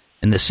 8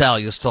 in the cell,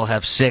 you'll still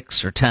have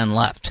 6 or 10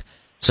 left.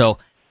 So,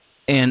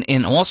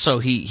 and also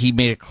he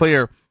made it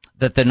clear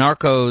that the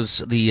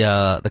narcos,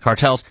 the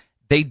cartels,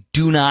 they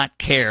do not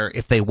care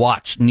if they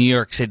watch New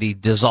York City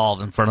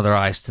dissolve in front of their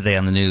eyes today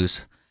on the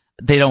news.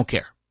 They don't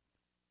care.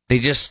 They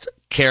just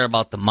care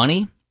about the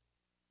money,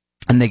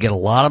 and they get a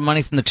lot of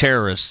money from the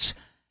terrorists.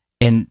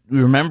 And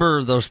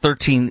remember those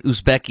 13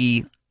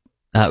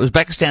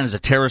 Uzbekistan is a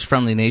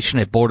terrorist-friendly nation.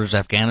 It borders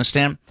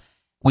Afghanistan.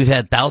 We've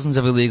had thousands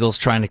of illegals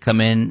trying to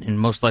come in, and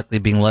most likely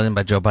being let in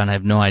by Joe Biden. I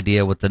have no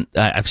idea what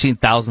I've seen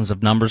thousands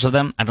of numbers of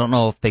them. I don't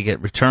know if they get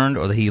returned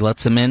or that he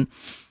lets them in,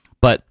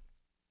 but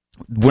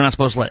we're not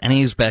supposed to let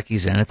any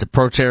Uzbekis in. It's a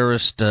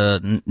pro-terrorist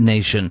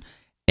nation,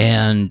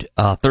 and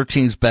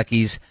 13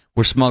 Uzbekis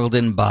were smuggled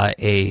in by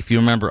if you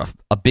remember,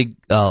 a big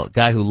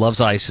guy who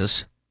loves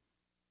ISIS.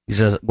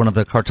 He's one of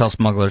the cartel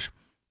smugglers,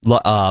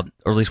 or at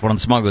least one of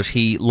the smugglers.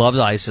 He loves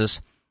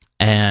ISIS,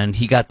 and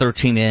he got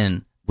 13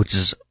 in, which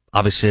is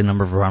obviously a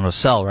number around a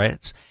cell,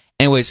 right?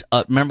 Anyways,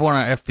 remember when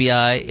our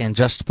FBI and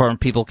Justice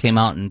Department people came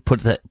out and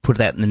put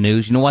that in the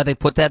news? You know why they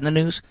put that in the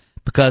news?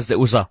 Because it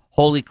was a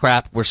holy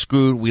crap, we're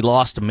screwed, we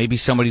lost them, maybe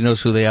somebody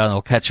knows who they are and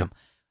they'll catch them.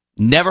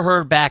 Never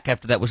heard back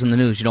after that was in the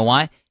news. You know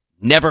why?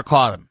 Never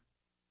caught him.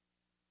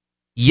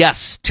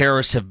 Yes,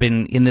 terrorists have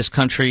been in this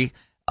country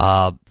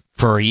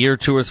for a year,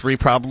 2 or 3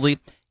 probably.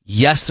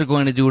 Yes, they're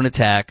going to do an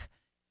attack.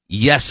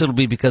 Yes, it'll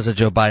be because of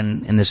Joe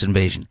Biden and this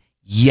invasion.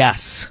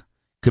 Yes.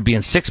 Could be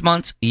in 6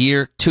 months, a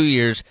year, 2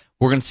 years.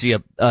 We're going to see,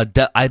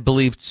 I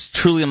believe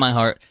truly in my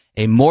heart,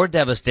 a more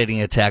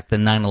devastating attack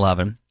than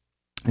 9/11.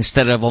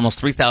 Instead of almost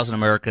 3,000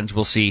 Americans,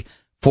 we'll see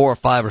 4 or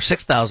 5 or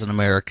 6,000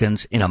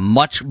 Americans in a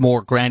much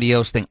more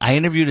grandiose thing. I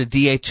interviewed a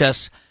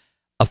DHS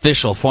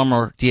official,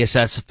 former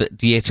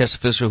DHS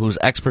official whose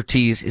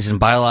expertise is in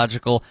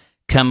biological,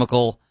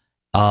 chemical,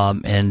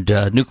 and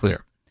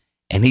nuclear.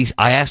 And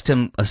I asked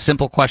him a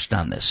simple question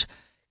on this.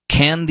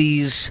 Can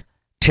these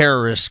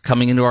terrorists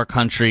coming into our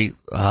country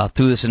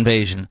through this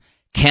invasion,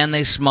 can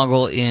they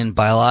smuggle in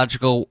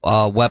biological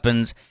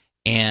weapons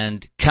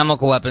and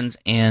chemical weapons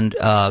and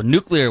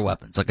nuclear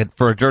weapons, like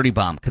for a dirty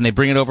bomb? Can they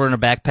bring it over in a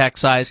backpack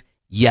size?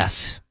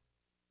 Yes.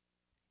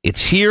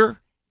 It's here.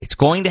 It's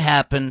going to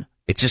happen.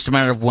 It's just a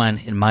matter of when,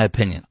 in my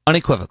opinion.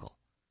 Unequivocal.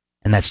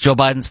 And that's Joe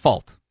Biden's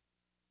fault.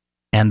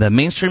 And the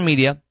mainstream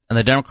media and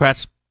the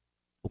Democrats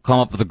will come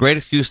up with a great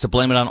excuse to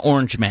blame it on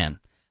Orange Man.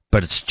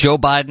 But it's Joe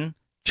Biden,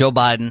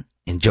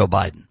 and Joe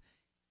Biden.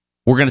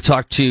 We're going to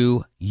talk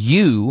to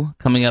you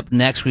coming up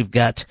next. We've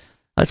got,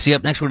 up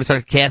next we're going to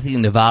talk to Kathy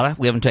in Nevada.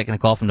 We haven't taken a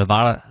call from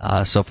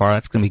Nevada so far.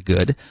 That's going to be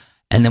good.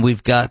 And then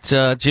we've got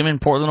Jim in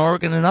Portland,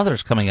 Oregon, and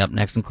others coming up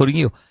next, including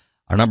you.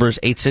 Our number is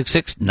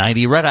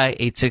 866-90-RED-EYE,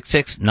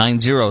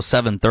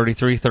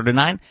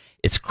 866-907-3339.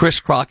 It's Chris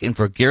Kroc in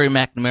for Gary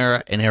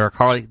McNamara and Eric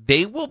Harley.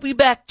 They will be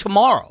back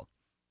tomorrow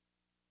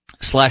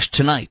 /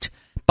 tonight.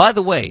 By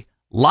the way,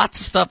 lots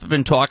of stuff I've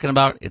been talking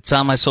about. It's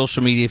on my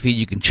social media feed.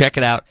 You can check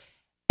it out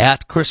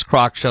at Chris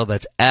Kroc Show.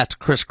 That's at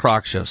Chris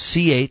Kroc Show.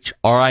 CHRISKROK.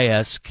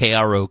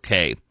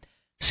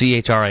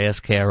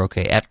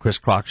 CHRISKROK at Chris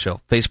Kroc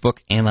Show. Facebook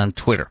and on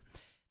Twitter.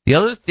 The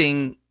other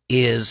thing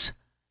is,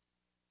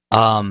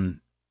 I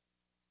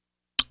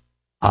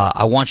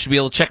want you to be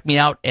able to check me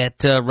out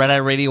at Red Eye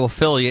Radio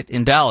affiliate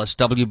in Dallas,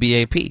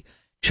 WBAP.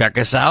 Check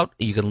us out.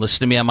 You can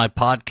listen to me on my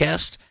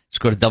podcast.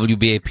 Just go to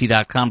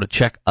WBAP.com to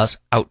check us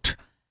out.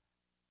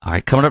 All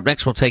right, coming up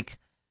next, we'll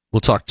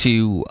talk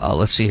to,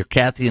 let's see here,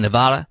 Kathy in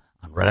Nevada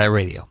on Red Eye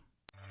Radio.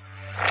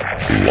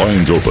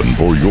 Lines open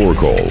for your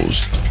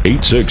calls.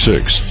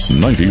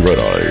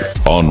 866-90-RED-EYE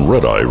on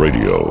Red Eye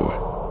Radio.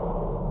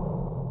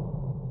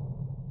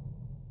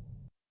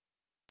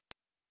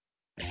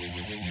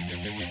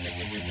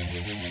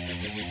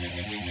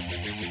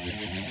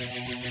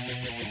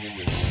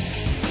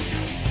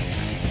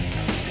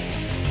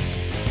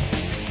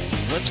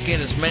 Let's get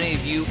as many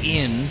of you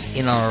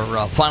in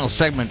our final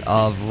segment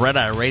of Red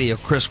Eye Radio.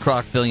 Chris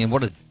Kroc filling in.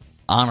 What an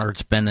honor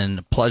it's been and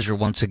a pleasure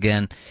once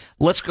again.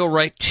 Let's go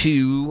right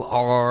to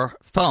our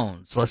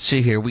phones. Let's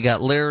see here. We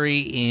got Larry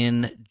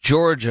in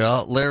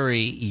Georgia.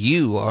 Larry,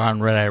 you are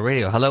on Red Eye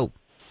Radio. Hello.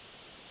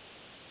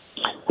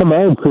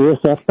 Hello, Chris.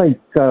 I think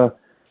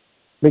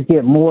they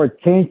get more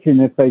attention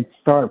if they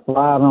start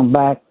flying them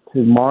back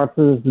to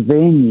Martha's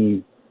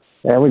Vineyard.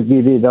 That would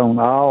get it on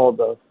all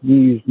the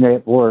news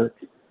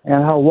networks.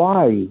 And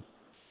Hawaii,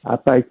 I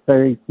think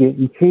they're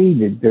getting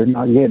cheated. They're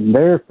not getting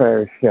their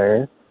fair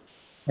share.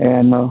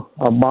 And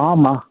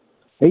Obama,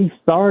 he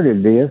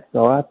started this,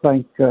 so I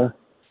think,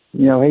 he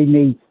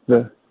needs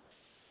to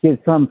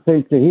get some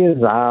sense of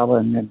his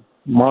island and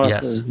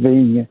Martha's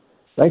Vineyard.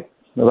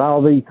 With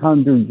all these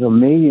hundreds of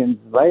millions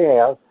they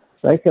have,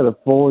 they could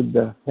afford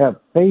to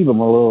help feed them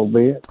a little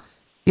bit.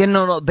 Yeah,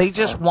 no, they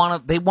just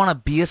want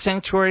to be a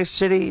sanctuary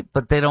city,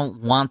 but they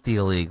don't want the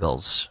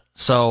illegals.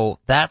 So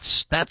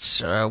that's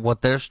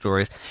what their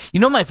story is.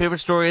 You know, my favorite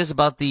story is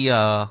about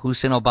the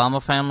Hussein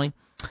Obama family.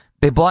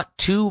 They bought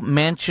 2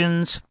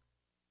 mansions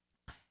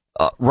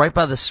right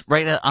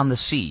on the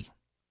sea.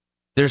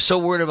 They're so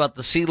worried about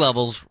the sea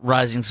levels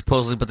rising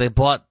supposedly, but they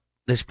put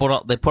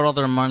all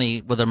their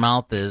money where their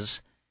mouth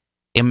is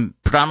in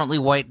predominantly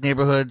white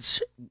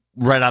neighborhoods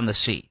right on the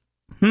sea.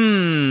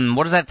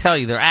 What does that tell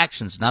you? Their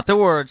actions, not their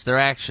words, their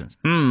actions.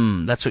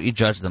 That's what you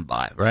judge them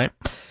by, right?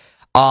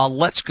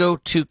 Let's go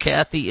to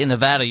Kathy in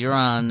Nevada. You're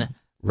on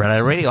Red Eye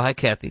Radio. Hi,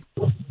 Kathy.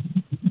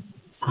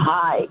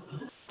 Hi.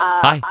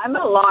 Hi. I'm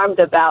alarmed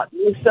about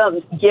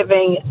Newsom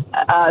giving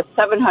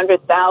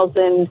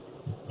 700,000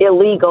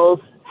 illegals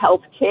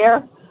health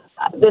care.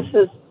 This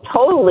is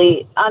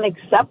totally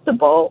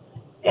unacceptable,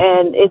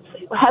 and it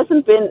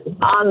hasn't been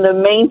on the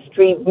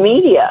mainstream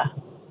media.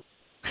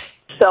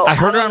 So I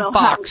heard it on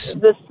Fox,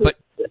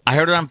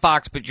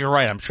 but you're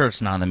right. I'm sure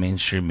it's not on the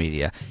mainstream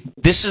media.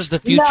 This is the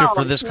future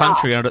for this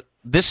country.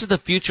 This is the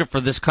future for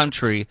this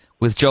country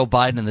with Joe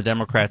Biden and the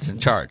Democrats in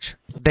charge.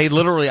 They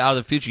literally are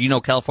the future. You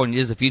know, California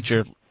is the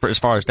future for as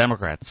far as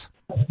Democrats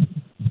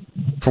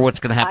for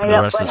what's going to happen to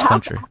the rest of this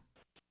country.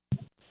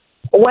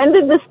 When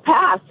did this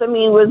pass? I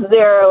mean, was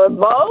there a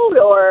vote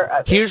or?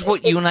 Here's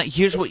what you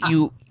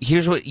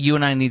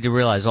and I need to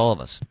realize, all of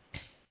us.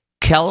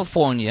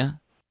 California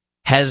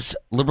has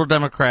liberal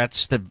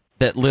Democrats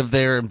that live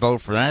there and vote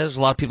for that. There's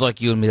a lot of people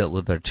like you and me that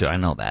live there too. I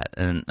know that,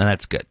 and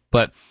that's good.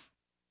 But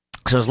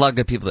So there's a lot of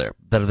good people there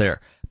that are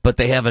there. But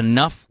they have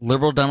enough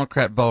liberal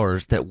Democrat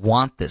voters that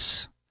want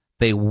this.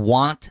 They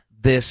want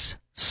this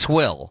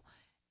swill.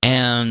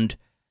 And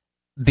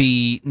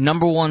the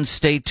number one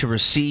state to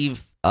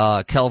receive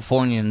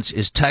Californians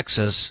is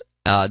Texas.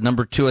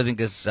 Number two, I think,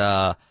 is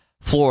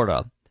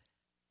Florida.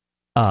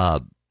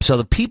 So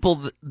the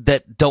people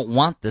that don't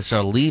want this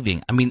are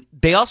leaving. I mean,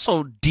 they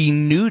also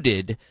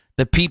denuded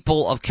the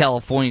people of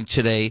California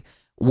today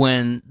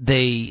when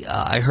they,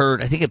 I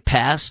think it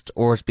passed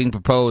or it's being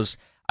proposed.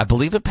 I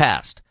believe it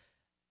passed.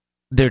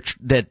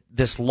 That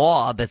this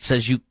law that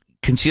says you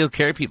concealed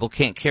carry people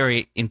can't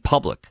carry in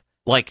public,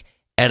 like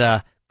at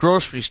a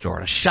grocery store,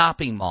 at a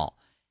shopping mall.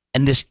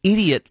 And this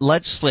idiot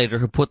legislator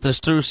who put this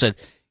through said,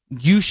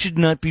 you should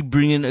not be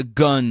bringing a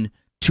gun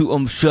to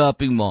a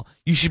shopping mall.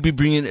 You should be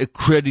bringing a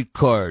credit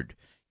card.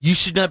 You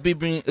should not be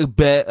bringing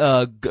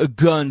a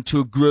gun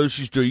to a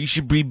grocery store. You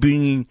should be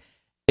bringing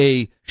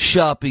a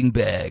shopping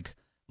bag.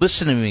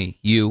 Listen to me,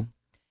 you.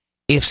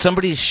 If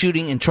somebody is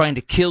shooting and trying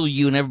to kill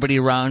you and everybody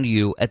around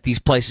you at these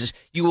places,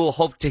 you will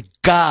hope to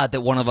God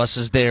that one of us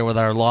is there with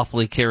our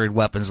lawfully carried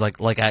weapons.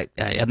 Like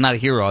I'm not a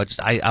hero.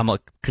 I'm a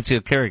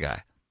concealed carry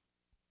guy.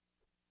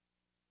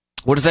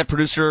 What is that,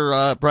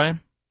 producer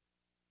Brian?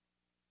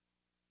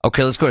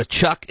 Okay, let's go to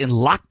Chuck in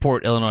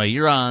Lockport, Illinois.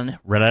 You're on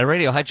Red Eye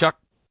Radio. Hi, Chuck.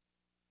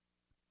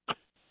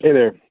 Hey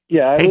there.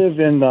 Yeah, I live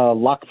in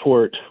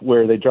Lockport,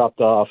 where they dropped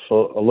off a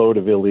load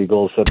of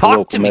illegals at the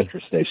local metro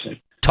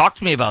station. Talk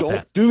to me about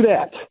that. Don't do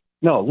that.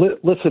 No,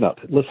 listen up.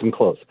 Listen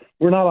close.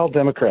 We're not all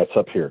Democrats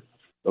up here,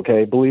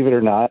 okay? Believe it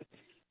or not.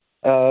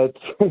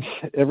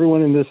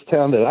 Everyone in this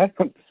town that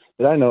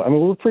I know, I mean,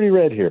 we're pretty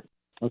red here,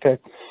 okay?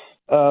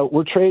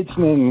 We're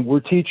tradesmen, we're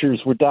teachers,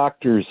 we're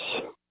doctors,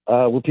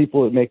 we're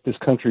people that make this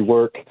country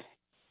work.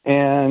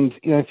 And,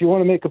 you know, if you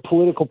want to make a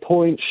political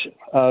point,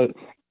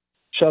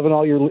 shoving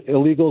all your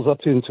illegals up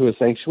into a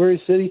sanctuary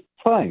city,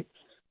 fine.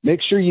 Make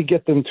sure you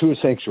get them to a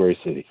sanctuary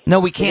city. No,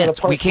 we can't.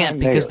 We can't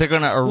because they're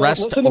going to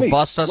arrest or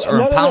bust us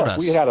or impound us.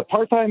 We had a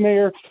part-time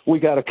mayor. We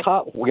got a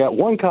cop. We got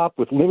one cop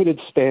with limited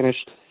Spanish.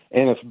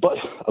 And if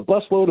a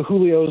busload of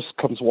Julios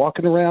comes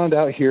walking around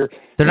out here,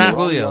 they're not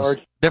Julios.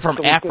 They're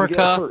from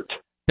Africa.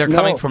 They're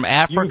coming from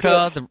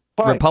Africa. The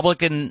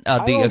Republican.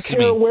 I don't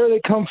care where they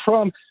come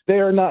from. They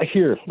are not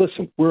here.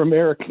 Listen, we're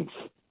Americans.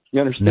 You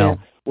understand? No.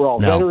 We're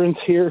all veterans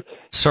here.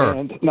 Sir,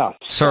 and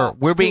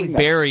we're being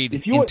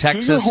buried in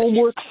Texas. Do your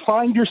homework,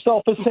 find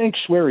yourself a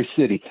sanctuary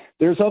city.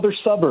 There's other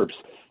suburbs.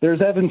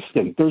 There's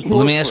Evanston. There's Northbrook.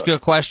 Let me ask you a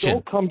question.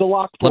 Don't come to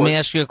Lockport. Let me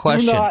ask you a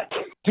question. Do not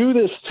do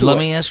this to Let us.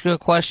 me ask you a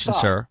question,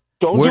 sir.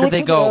 Don't Where do do it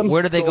they to go? them.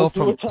 Where do they go Don't do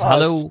from? it to us.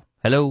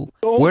 Hello?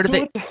 Where do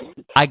they?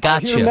 I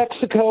got you.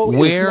 Mexico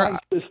Where, is nice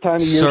this time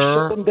of year.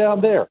 sir? Shut them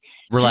down there.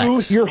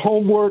 Relax. Do your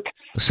homework.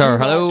 Sir,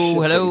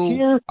 hello.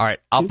 Here, all right,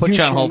 I'll put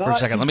you on hold for a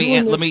second. Let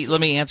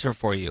me answer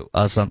for you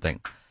something.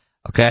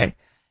 Okay,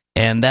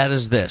 and that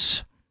is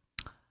this.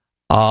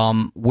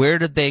 Where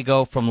did they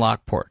go from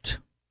Lockport?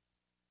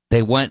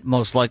 They went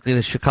most likely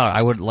to Chicago.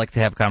 I would like to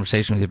have a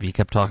conversation with you, but you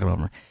kept talking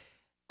over me.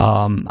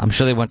 I'm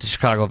sure they went to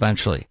Chicago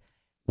eventually.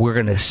 We're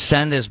going to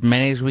send as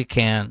many as we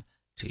can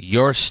to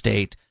your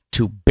state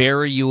to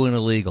bury you in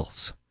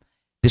illegals.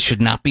 This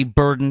should not be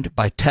burdened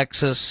by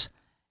Texas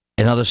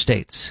and other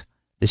states.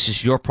 This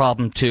is your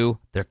problem too.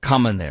 They're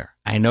coming there.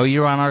 I know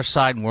you're on our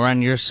side and we're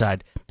on your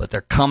side, but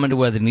they're coming to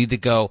where they need to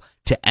go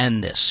to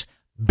end this.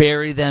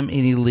 Bury them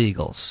in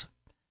illegals.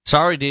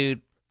 Sorry,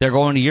 dude. They're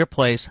going to your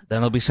place.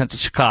 Then they'll be sent to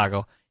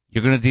Chicago.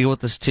 You're going to deal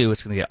with this too.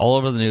 It's going to get all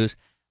over the news.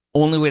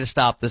 Only way to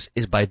stop this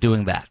is by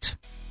doing that.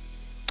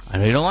 I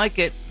know you don't like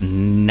it.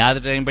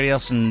 Neither did anybody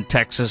else in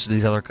Texas and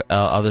these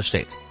other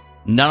states.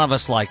 None of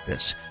us like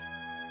this.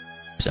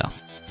 So,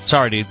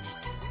 sorry, dude.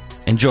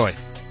 Enjoy.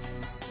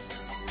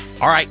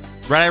 All right.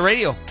 Red Eye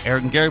Radio.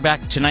 Eric and Gary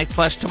back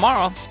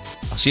tonight/tomorrow.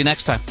 I'll see you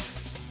next time.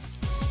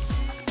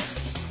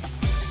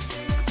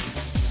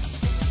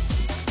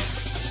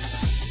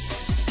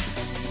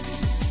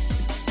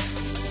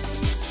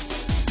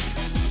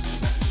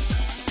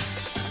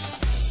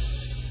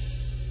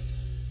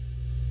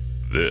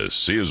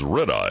 This is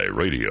Red Eye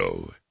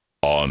Radio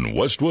on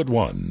Westwood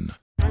One.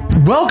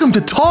 Welcome to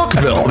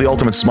Talkville, the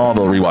ultimate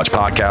Smallville rewatch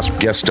podcast.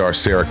 Guest star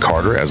Sarah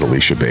Carter as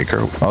Alicia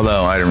Baker,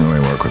 although I didn't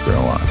really work with her a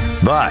lot.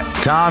 But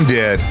Tom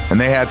did, and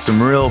they had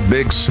some real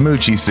big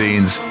smoochy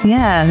scenes.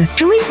 Yeah.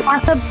 Can we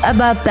talk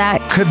about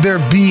that? Could there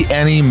be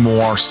any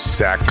more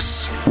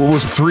sex? What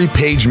was a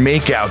 3-page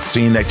makeout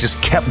scene that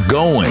just kept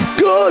going?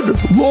 Good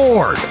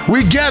Lord.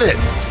 We get it.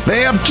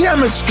 They have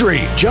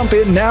chemistry. Jump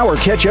in now or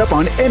catch up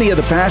on any of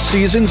the past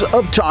seasons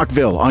of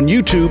Talkville on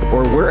YouTube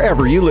or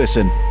wherever you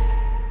listen.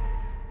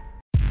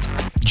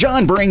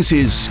 John brings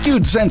his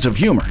skewed sense of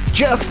humor.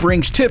 Jeff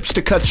brings tips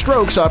to cut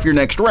strokes off your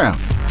next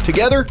round.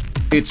 Together,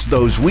 It's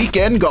those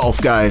weekend golf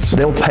guys.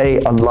 They'll pay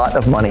a lot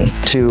of money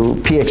to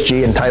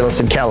PXG and Titleist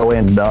and Callaway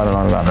and on and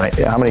on and on, right?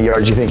 How many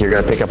yards do you think you're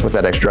going to pick up with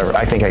that extra driver?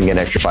 I think I can get an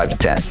extra 5 to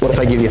 10. What if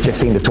I give you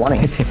 15 to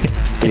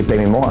 20? You pay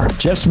me more.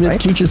 Jeff Smith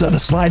teaches on the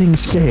sliding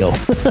scale.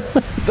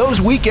 Those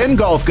Weekend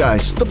Golf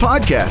Guys, the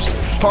podcast,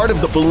 part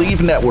of the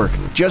Believe Network.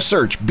 Just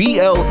search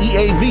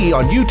BLEAV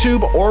on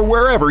YouTube or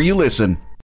wherever you listen.